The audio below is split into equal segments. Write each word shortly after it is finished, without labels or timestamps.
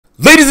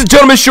and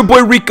gentlemen, it's your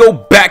boy Rico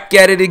back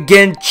at it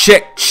again.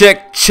 Check,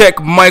 check,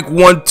 check. Mic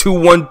 1 2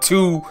 1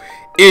 2.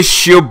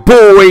 It's your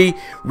boy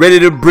ready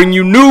to bring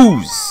you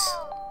news.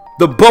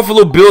 The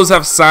Buffalo Bills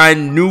have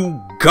signed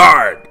new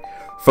guard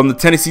from the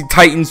Tennessee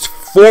Titans,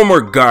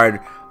 former guard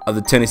of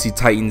the Tennessee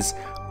Titans,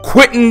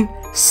 Quinton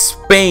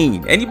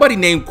Spain. Anybody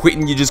named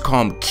Quinton, you just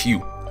call him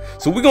Q.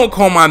 So we're gonna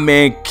call my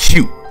man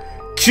Q.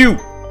 Q,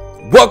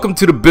 welcome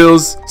to the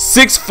Bills.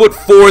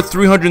 6'4",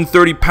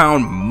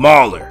 330-pound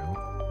mauler.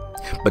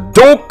 But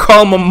don't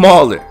call him a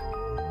mauler.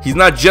 He's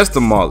not just a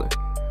mauler.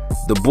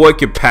 The boy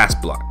can pass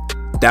block.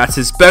 That's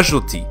his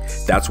specialty.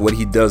 That's what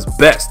he does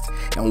best.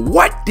 And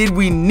what did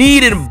we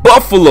need in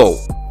Buffalo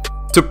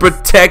to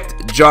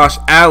protect Josh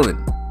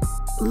Allen?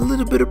 A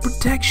little bit of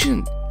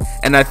protection.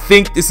 And I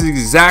think this is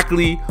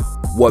exactly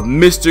what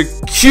Mr.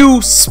 Q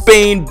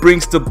Spain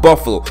brings to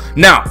Buffalo.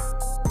 Now,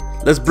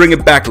 let's bring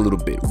it back a little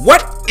bit.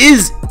 What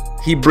is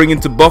he bringing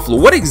to Buffalo?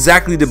 What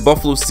exactly did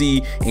Buffalo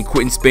see in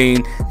Quinton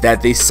Spain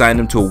that they signed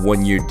him to a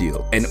one-year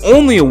deal? And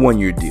only a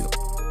one-year deal.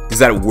 Does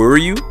that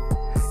worry you?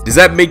 Does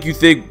that make you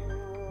think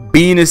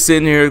Bean is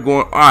sitting here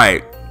going, all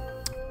right,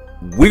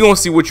 we're going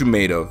to see what you're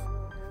made of.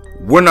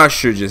 We're not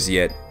sure just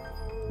yet.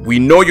 We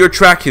know your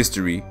track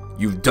history.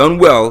 You've done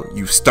well.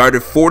 You've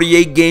started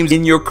 48 games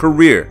in your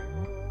career.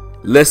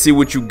 Let's see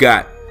what you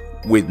got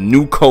with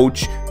new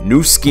coach,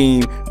 new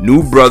scheme,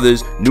 new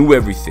brothers, new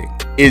everything.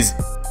 Is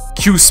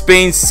Q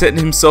Spain setting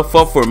himself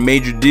up for a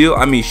major deal?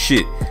 I mean,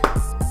 shit.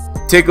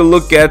 Take a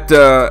look at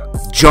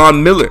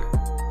John Miller.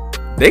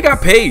 They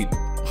got paid.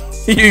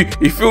 You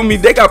feel me?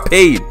 They got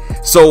paid.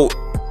 So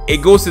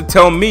it goes to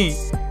tell me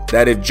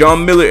that if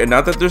John Miller, and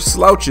not that they're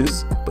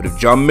slouches, but if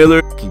John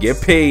Miller can get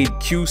paid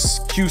Q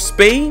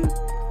Spain,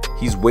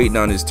 he's waiting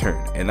on his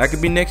turn. And that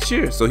could be next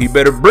year. So he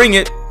better bring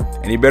it,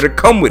 and he better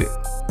come with it.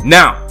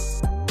 Now,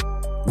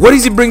 what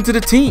does he bring to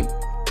the team?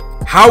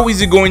 How is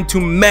he going to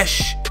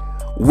mesh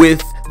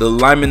with the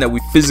linemen that we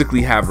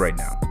physically have right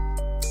now?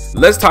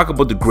 Let's talk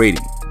about the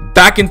grading.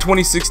 Back in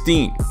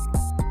 2016,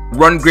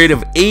 run grade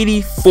of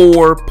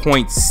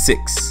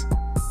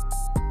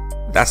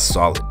 84.6. That's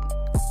solid.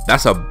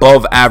 That's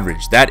above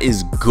average. That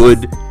is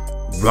good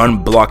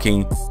run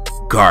blocking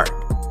guard.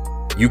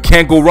 You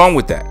can't go wrong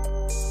with that.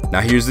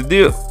 Now here's the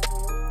deal.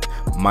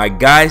 My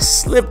guy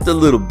slipped a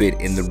little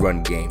bit in the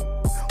run game.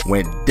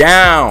 Went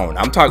down.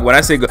 I'm talking, when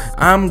I say go,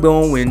 I'm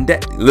going down.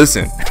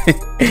 Listen,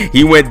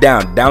 he went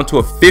down to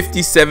a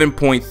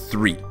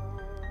 57.3.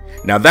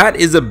 Now that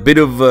is a bit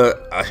of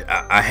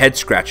a head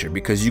scratcher,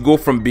 because you go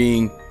from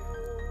being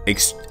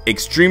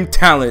extreme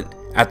talent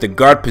at the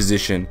guard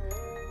position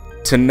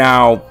to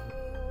now,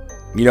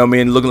 you know what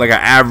I mean, looking like an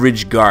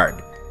average guard.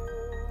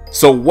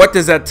 So what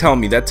does that tell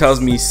me? That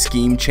tells me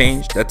scheme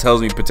changed. That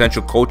tells me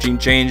potential coaching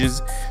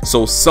changes.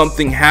 So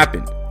something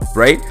happened,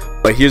 right?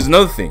 But here's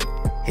another thing.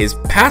 His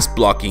pass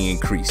blocking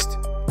increased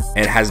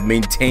and has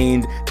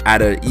maintained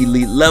at an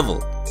elite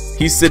level.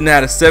 He's sitting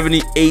at a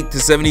 78 to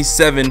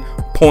 77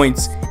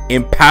 points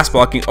in pass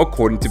blocking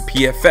according to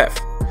PFF.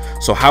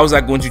 So how is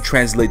that going to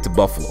translate to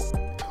Buffalo?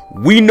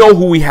 We know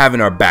who we have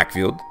in our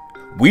backfield.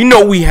 We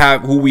know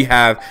who we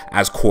have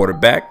as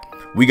quarterback.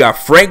 We got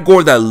Frank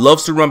Gore that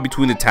loves to run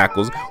between the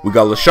tackles. We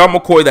got LaShawn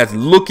McCoy that's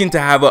looking to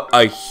have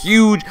a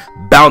huge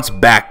bounce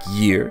back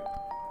year.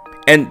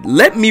 And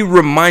let me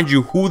remind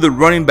you who the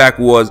running back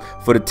was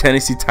for the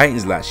Tennessee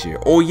Titans last year.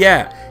 Oh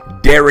yeah,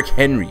 Derrick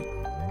Henry.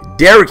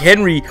 Derrick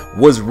Henry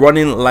was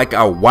running like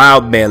a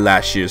wild man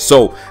last year.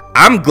 So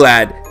I'm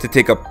glad to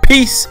take a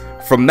piece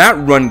from that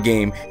run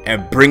game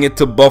and bring it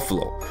to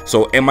Buffalo.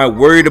 So am I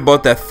worried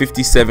about that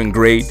 57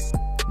 grade?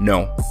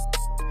 No.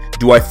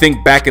 Do I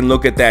think back and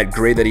look at that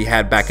grade that he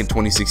had back in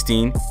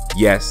 2016?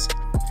 Yes.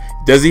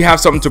 Does he have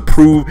something to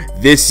prove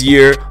this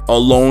year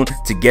alone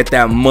to get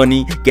that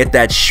money, get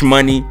that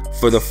shmoney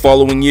for the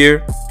following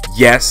year?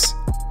 Yes.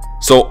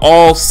 So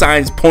all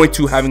signs point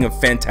to having a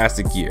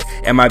fantastic year.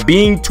 Am I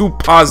being too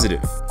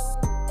positive?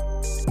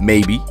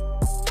 Maybe.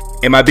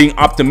 Am I being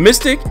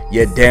optimistic?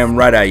 Yeah, damn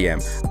right I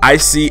am. I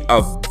see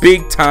a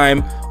big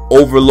time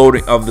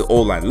overloading of the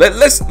O-line.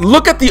 Let's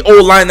look at the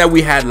O-line that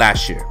we had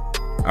last year.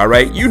 All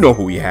right, you know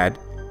who we had.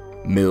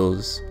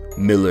 Mills,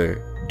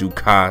 Miller,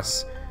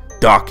 Dukas,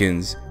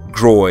 Dawkins,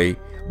 Groy,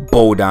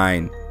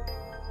 Bodine,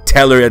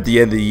 Teller at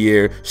the end of the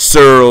year,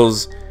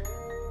 Searles,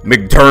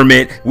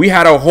 McDermott. We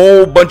had a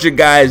whole bunch of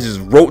guys just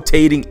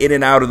rotating in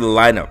and out of the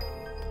lineup.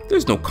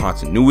 There's no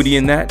continuity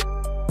in that.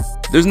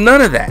 There's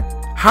none of that.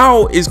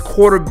 How is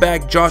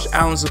quarterback Josh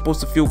Allen supposed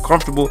to feel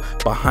comfortable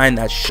behind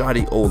that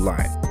shoddy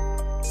O-line?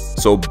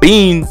 So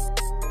Bean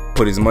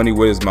put his money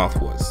where his mouth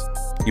was.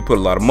 He put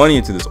a lot of money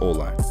into this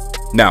O-line.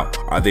 Now,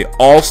 are they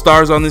all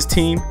stars on this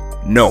team?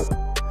 No.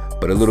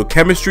 But a little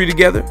chemistry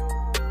together,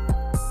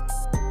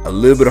 a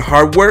little bit of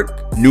hard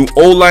work, new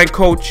O-line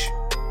coach,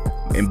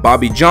 and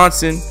Bobby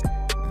Johnson,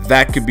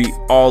 that could be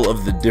all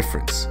of the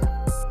difference.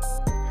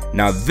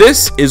 Now,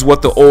 this is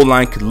what the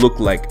O-line could look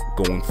like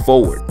going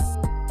forward.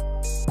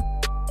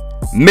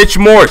 Mitch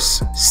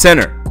Morse,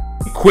 center.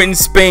 Quinton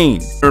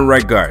Spain,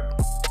 right guard.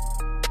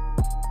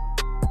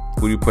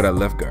 Who do you put at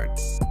left guard?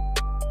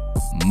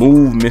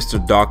 Move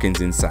Mr.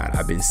 Dawkins inside.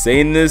 I've been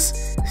saying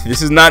this.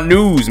 This is not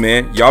news,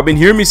 man. Y'all been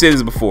hearing me say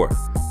this before.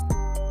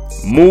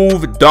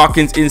 Move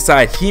Dawkins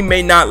inside. He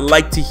may not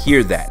like to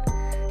hear that,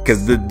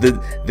 because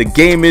the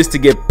game is to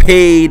get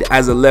paid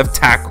as a left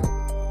tackle. You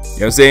know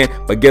what I'm saying?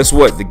 But guess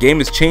what? The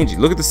game is changing.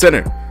 Look at the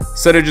center.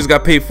 Center just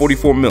got paid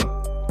 44 mil.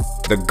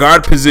 The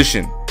guard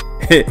position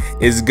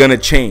is gonna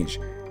change.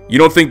 You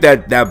don't think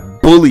that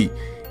bully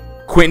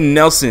Quinton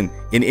Nelson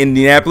in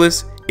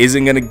Indianapolis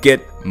isn't gonna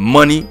get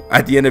money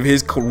at the end of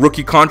his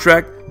rookie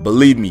contract?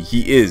 Believe me,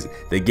 he is.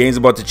 The game's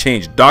about to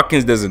change.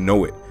 Dawkins doesn't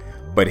know it,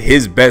 but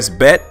his best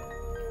bet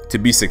to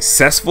be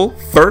successful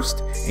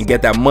first and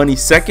get that money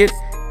second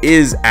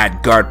is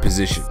at guard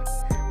position.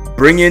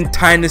 Bring in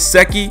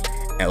Tynaseki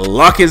and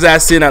lock his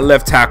ass in at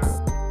left tackle.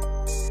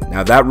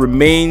 Now that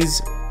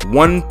remains,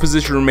 one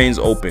position remains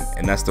open,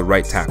 and that's the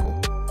right tackle.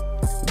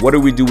 What do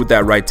we do with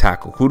that right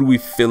tackle? Who do we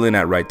fill in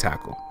at right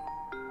tackle?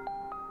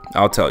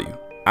 I'll tell you.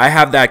 I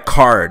have that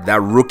card,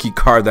 that rookie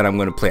card that I'm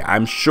going to play.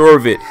 I'm sure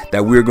of it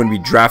that we're going to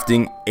be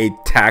drafting a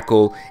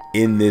tackle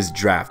in this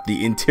draft.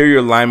 The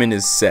interior lineman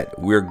is set.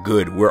 We're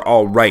good. We're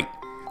all right.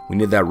 We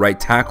need that right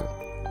tackle.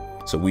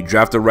 So we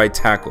draft a right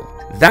tackle.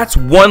 That's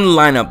one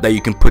lineup that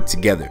you can put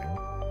together.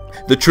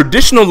 The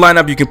traditional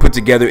lineup you can put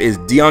together is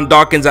Dion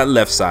Dawkins at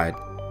left side,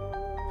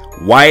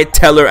 Wyatt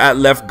Teller at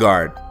left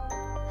guard,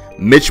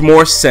 Mitch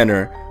Moore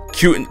center,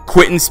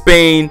 Quinton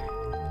Spain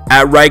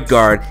at right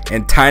guard,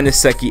 and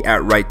Tynaseki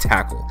at right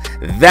tackle.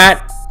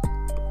 That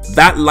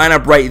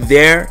lineup right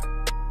there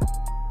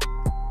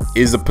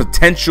is a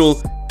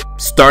potential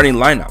starting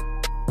lineup.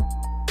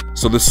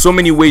 So there's so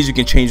many ways you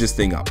can change this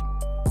thing up.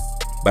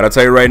 But I'll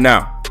tell you right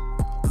now,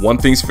 one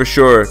thing's for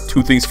sure,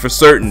 two things for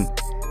certain.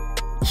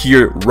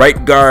 Your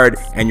right guard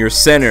and your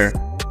center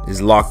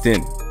is locked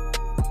in.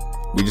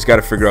 We just got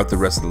to figure out the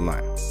rest of the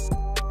line.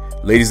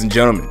 Ladies and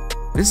gentlemen,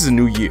 this is a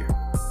new year.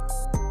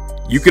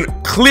 You can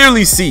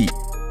clearly see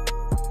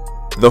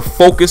the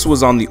focus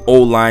was on the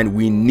O-line.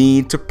 We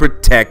need to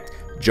protect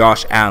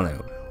Josh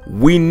Allen.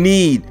 We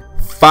need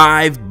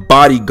 5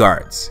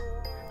 bodyguards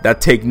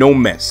that take no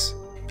mess.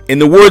 In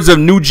the words of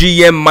new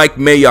GM Mike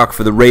Mayock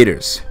for the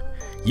Raiders,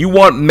 you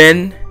want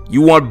men,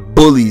 you want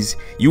bullies,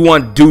 you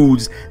want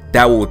dudes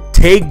that will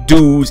take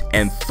dudes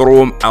and throw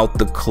them out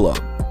the club.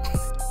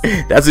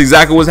 That's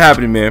exactly what's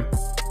happening, man.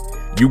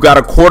 You got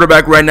a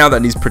quarterback right now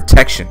that needs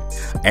protection.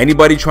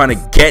 Anybody trying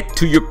to get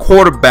to your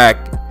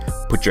quarterback,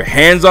 put your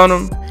hands on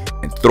him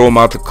and throw him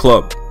out the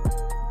club.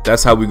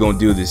 That's how we're going to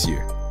do this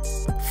year.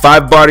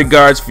 5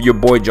 bodyguards for your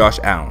boy Josh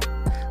Allen.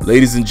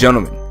 Ladies and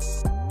gentlemen,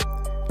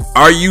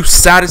 are you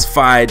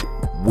satisfied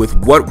with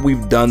what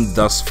we've done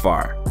thus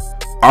far?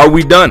 Are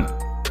we done?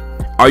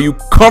 Are you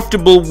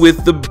comfortable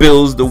with the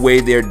Bills the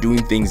way they're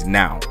doing things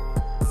now?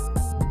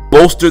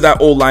 Bolster that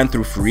O-line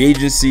through free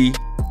agency,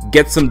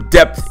 get some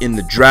depth in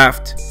the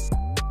draft,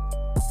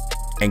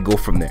 and go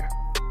from there.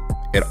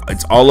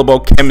 It's all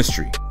about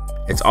chemistry.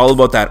 It's all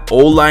about that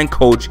O-line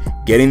coach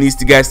getting these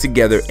two guys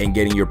together and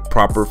getting your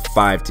proper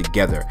 5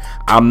 together.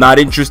 I'm not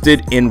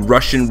interested in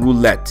Russian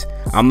roulette.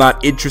 I'm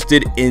not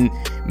interested in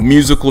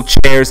musical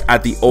chairs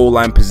at the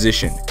O-line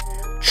position.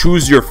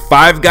 Choose your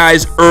 5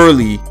 guys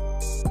early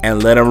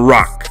and let them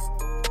rock.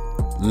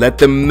 Let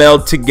them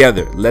meld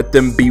together. Let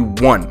them be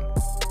one.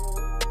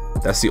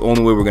 That's the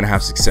only way we're going to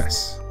have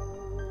success.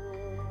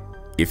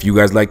 If you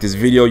guys like this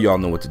video, y'all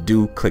know what to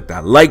do. Click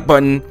that like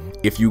button.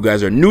 If you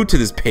guys are new to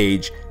this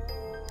page,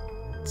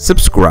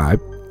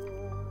 subscribe.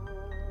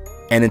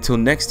 And until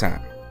next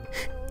time,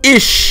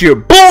 it's your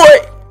boy,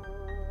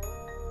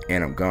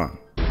 and I'm gone.